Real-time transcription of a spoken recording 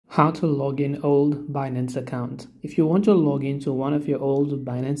How to log in old Binance account. If you want to log into one of your old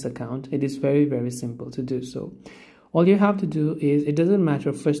Binance account, it is very simple to do so. All you have to do is, it doesn't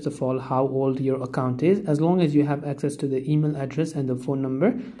matter first of all how old your account is, as long as you have access to the email address and the phone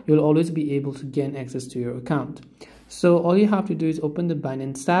number, you'll always be able to gain access to your account. So all you have to do is open the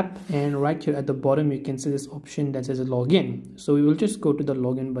Binance app, and right here at the bottom you can see this option that says login. So we will just go to the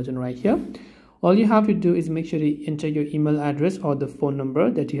login button right here. All you have to do is make sure to enter your email address or the phone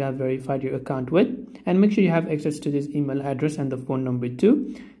number that you have verified your account with, and make sure you have access to this email address and the phone number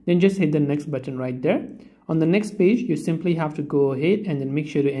too. Then just hit the next button right there. On the next page, you simply have to go ahead and then make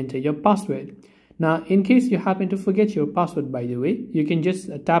sure to enter your password. Now, in case you happen to forget your password, by the way, you can just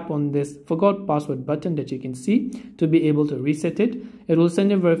tap on this forgot password button that you can see to be able to reset it. It will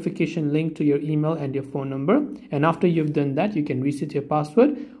send a verification link to your email and your phone number. And after you've done that, you can reset your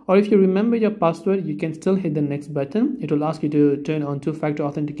password. Or if you remember your password, you can still hit the next button. It will ask you to turn on two-factor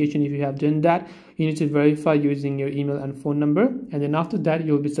authentication. If you have done that, you need to verify using your email and phone number. And then after that,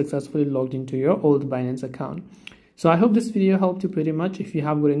 you'll be successfully logged into your old Binance account. So I hope this video helped you pretty much. If you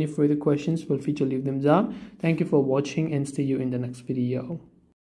have got any further questions, feel free to leave them down. Thank you for watching and see you in the next video.